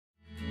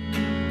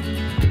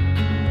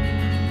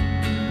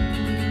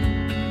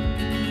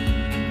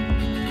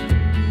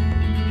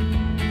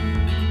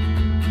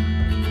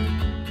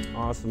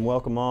Awesome,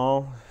 welcome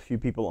all. A few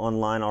people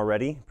online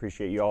already.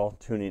 Appreciate you all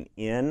tuning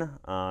in.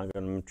 I'm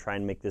going to try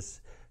and make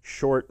this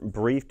short,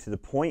 brief, to the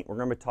point. We're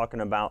going to be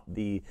talking about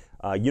the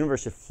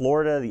University of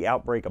Florida, the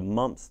outbreak of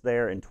mumps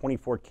there in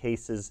 24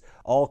 cases,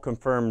 all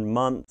confirmed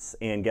mumps,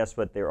 and guess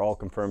what? They're all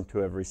confirmed to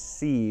have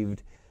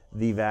received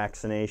the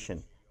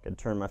vaccination. Going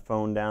to turn my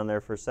phone down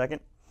there for a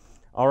second.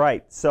 All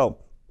right, so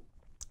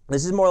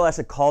this is more or less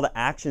a call to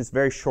action. It's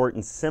very short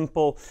and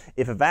simple.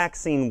 If a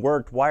vaccine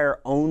worked, why are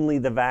only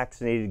the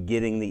vaccinated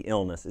getting the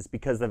illness? It's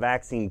because the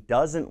vaccine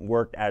doesn't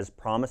work as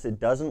promised. It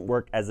doesn't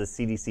work as the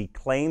CDC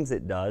claims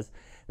it does.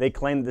 They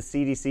claim the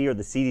CDC, or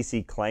the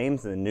CDC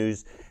claims, the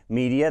news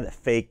media, the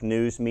fake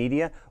news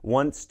media,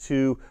 wants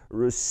to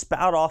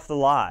spout off the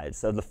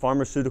lies of the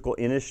pharmaceutical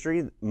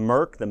industry.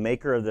 Merck, the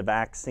maker of the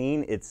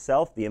vaccine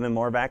itself, the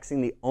MMR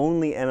vaccine, the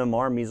only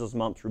MMR, measles,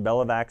 mumps,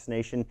 rubella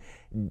vaccination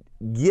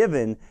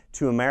given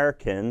to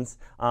Americans,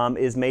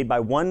 is made by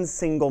one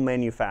single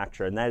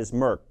manufacturer, and that is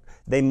Merck.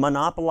 They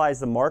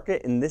monopolize the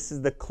market, and this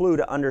is the clue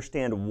to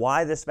understand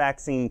why this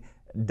vaccine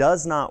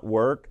does not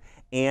work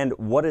and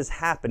what has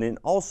happened, and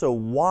also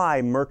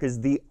why Merck is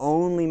the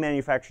only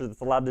manufacturer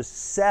that's allowed to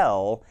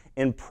sell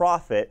and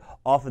profit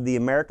off of the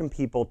American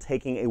people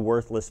taking a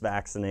worthless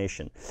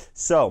vaccination.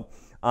 So,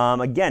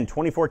 again,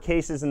 24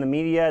 cases in the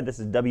media. This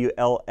is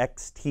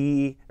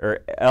WLXT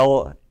or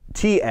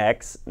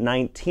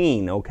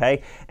LTX19,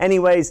 okay?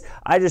 Anyways,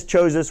 I just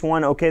chose this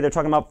one. Okay, they're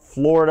talking about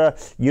Florida,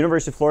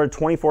 University of Florida,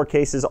 24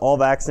 cases, all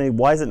vaccinated.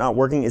 Why is it not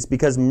working? It's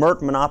because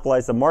Merck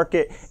monopolized the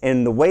market,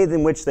 and the way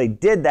in which they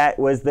did that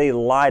was they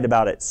lied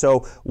about it.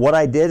 So what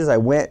I did is I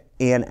went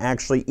and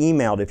actually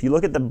emailed. If you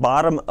look at the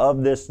bottom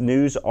of this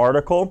news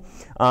article,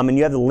 and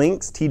you have the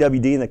links,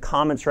 TWD, in the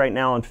comments right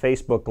now on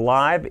Facebook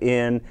Live.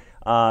 In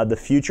the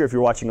future, if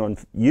you're watching on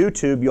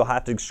YouTube, you'll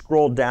have to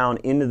scroll down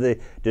into the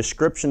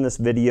description of this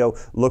video,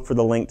 look for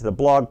the link to the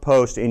blog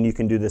post, and you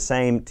can do the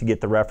same to get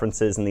the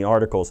references and the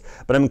articles.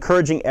 But I'm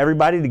encouraging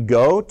everybody to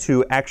go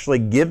to actually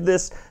give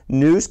this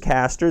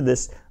newscaster,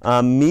 this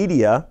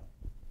media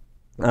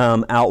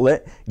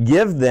outlet,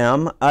 give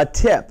them a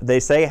tip. They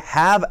say,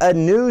 have a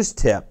news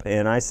tip.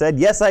 And I said,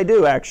 yes, I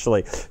do,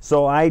 actually.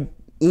 So I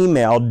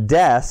emailed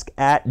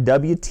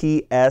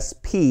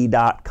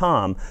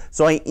desk@wtsp.com.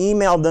 So I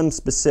emailed them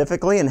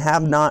specifically and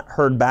have not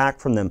heard back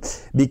from them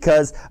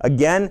because,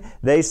 again,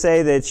 they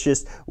say that it's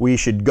just, we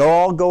should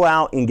all go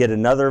out and get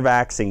another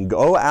vaccine.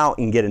 Go out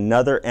and get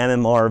another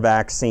MMR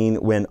vaccine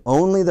when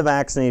only the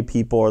vaccinated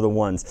people are the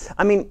ones.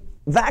 I mean,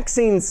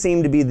 vaccines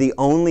seem to be the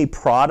only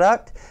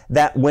product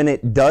that when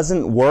it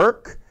doesn't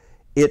work,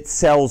 it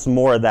sells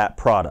more of that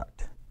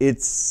product.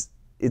 It's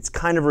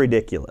kind of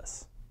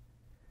ridiculous.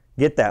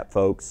 Get that,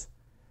 folks.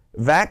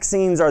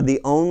 Vaccines are the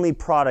only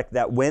product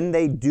that when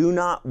they do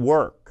not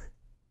work,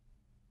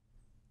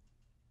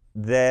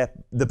 the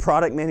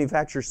product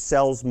manufacturer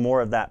sells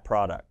more of that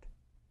product.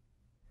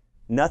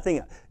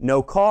 Nothing,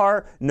 no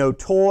car, no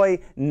toy,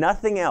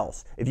 nothing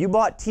else. If you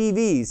bought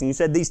TVs and you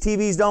said these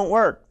TVs don't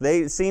work,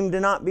 they seem to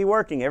not be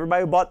working.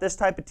 Everybody who bought this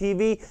type of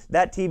TV,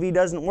 that TV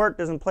doesn't work,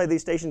 doesn't play these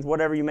stations,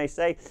 whatever you may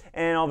say,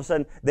 and all of a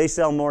sudden they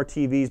sell more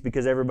TVs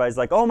because everybody's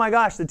like, oh my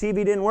gosh, the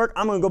TV didn't work,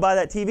 I'm going to go buy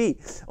that TV.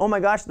 Oh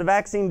my gosh, the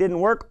vaccine didn't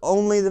work,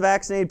 only the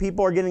vaccinated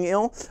people are getting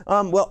ill.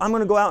 Well, I'm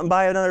going to go out and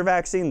buy another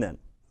vaccine then.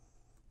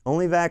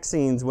 Only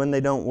vaccines, when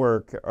they don't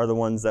work, are the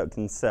ones that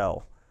can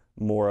sell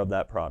more of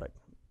that product.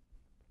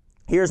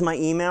 Here's my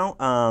email.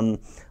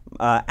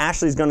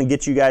 Ashley's going to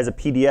get you guys a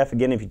PDF.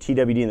 Again, if you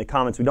TWD in the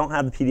comments, we don't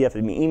have the PDF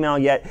in the email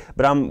yet,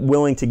 but I'm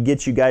willing to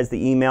get you guys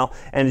the email.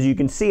 And as you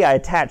can see, I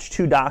attached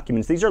 2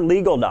 documents. These are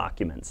legal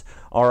documents,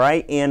 all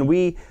right? And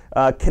we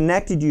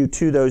connected you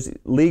to those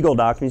legal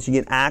documents. You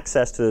get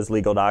access to those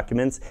legal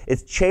documents.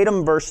 It's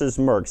Chatham versus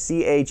Merck,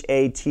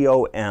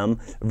 C-H-A-T-O-M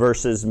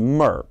versus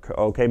Merck,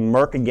 okay?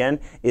 Merck, again,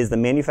 is the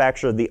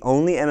manufacturer of the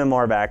only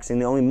MMR vaccine,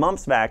 the only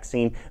mumps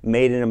vaccine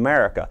made in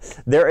America.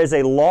 There is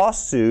a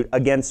lawsuit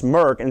against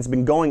Merck, and it's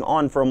been going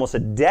on for almost a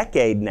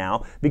decade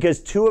now because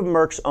 2 of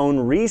Merck's own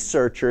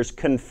researchers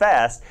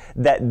confessed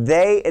that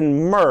they and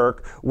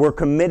Merck were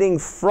committing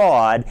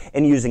fraud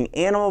and using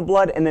animal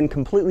blood and then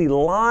completely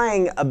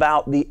lying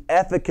about the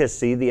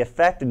efficacy, the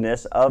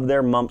effectiveness of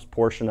their mumps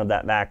portion of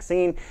that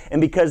vaccine. And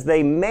because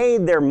they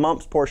made their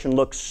mumps portion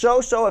look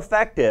so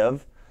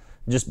effective,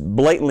 just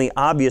blatantly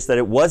obvious that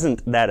it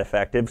wasn't that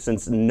effective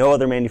since no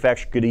other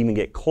manufacturer could even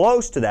get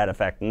close to that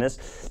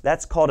effectiveness,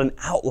 that's called an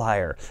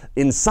outlier.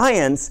 In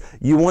science,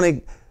 you want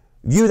to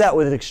view that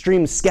with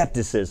extreme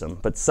skepticism,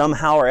 but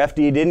somehow our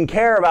FDA didn't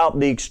care about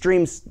the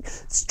extreme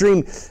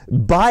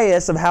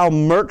bias of how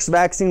Merck's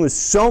vaccine was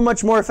so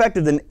much more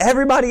effective than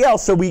everybody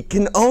else, so we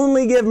can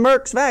only give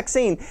Merck's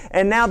vaccine.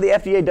 And now the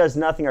FDA does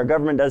nothing, our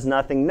government does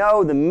nothing.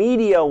 No, the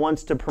media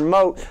wants to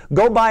promote,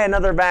 go buy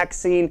another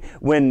vaccine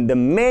when the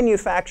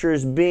manufacturer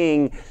is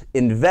being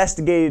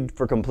investigated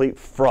for complete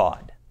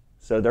fraud.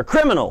 So they're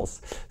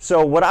criminals.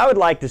 So what I would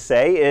like to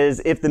say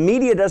is if the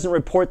media doesn't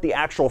report the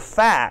actual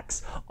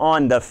facts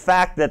on the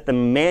fact that the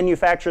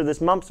manufacturer of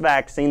this mumps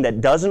vaccine that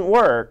doesn't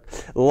work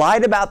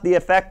lied about the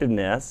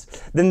effectiveness,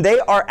 then they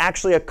are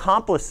actually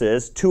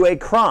accomplices to a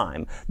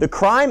crime. The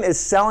crime is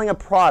selling a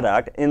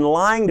product and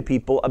lying to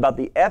people about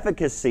the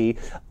efficacy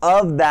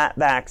of that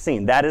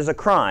vaccine. That is a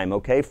crime,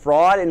 okay?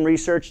 Fraud in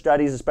research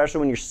studies, especially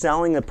when you're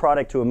selling the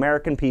product to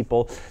American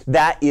people,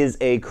 that is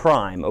a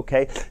crime,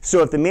 okay?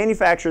 So if the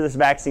manufacturer of this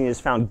vaccine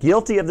is found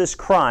guilty of this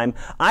crime,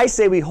 I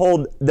say we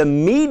hold the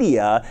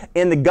media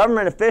and the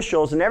government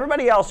officials and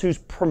everybody else who's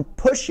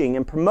pushing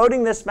and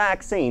promoting this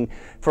vaccine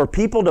for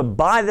people to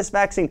buy this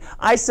vaccine,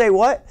 I say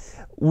what?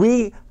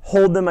 We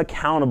hold them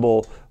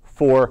accountable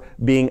for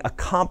being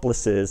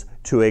accomplices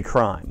to a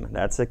crime.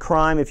 That's a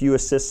crime if you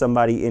assist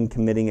somebody in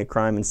committing a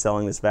crime and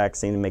selling this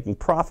vaccine and making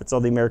profits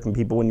on the American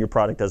people when your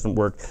product doesn't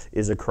work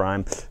is a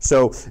crime.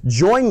 So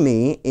join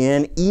me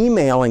in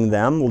emailing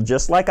them,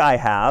 just like I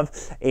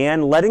have,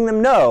 and letting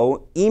them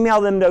know, email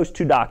them those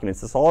 2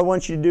 documents. That's all I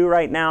want you to do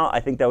right now.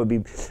 I think that would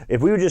be,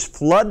 if we would just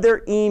flood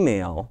their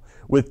email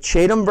with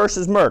Chatham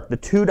versus Merck, the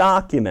 2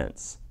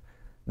 documents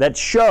that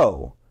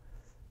show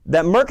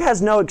that Merck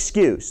has no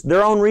excuse.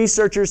 Their own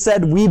researchers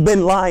said, we've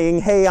been lying.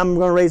 Hey, I'm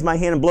going to raise my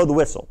hand and blow the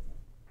whistle.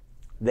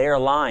 They are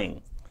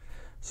lying.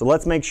 So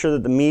let's make sure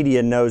that the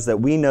media knows that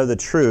we know the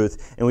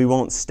truth and we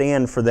won't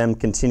stand for them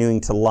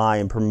continuing to lie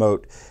and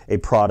promote a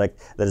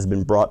product that has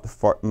been brought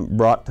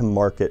to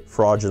market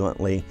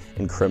fraudulently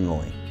and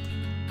criminally.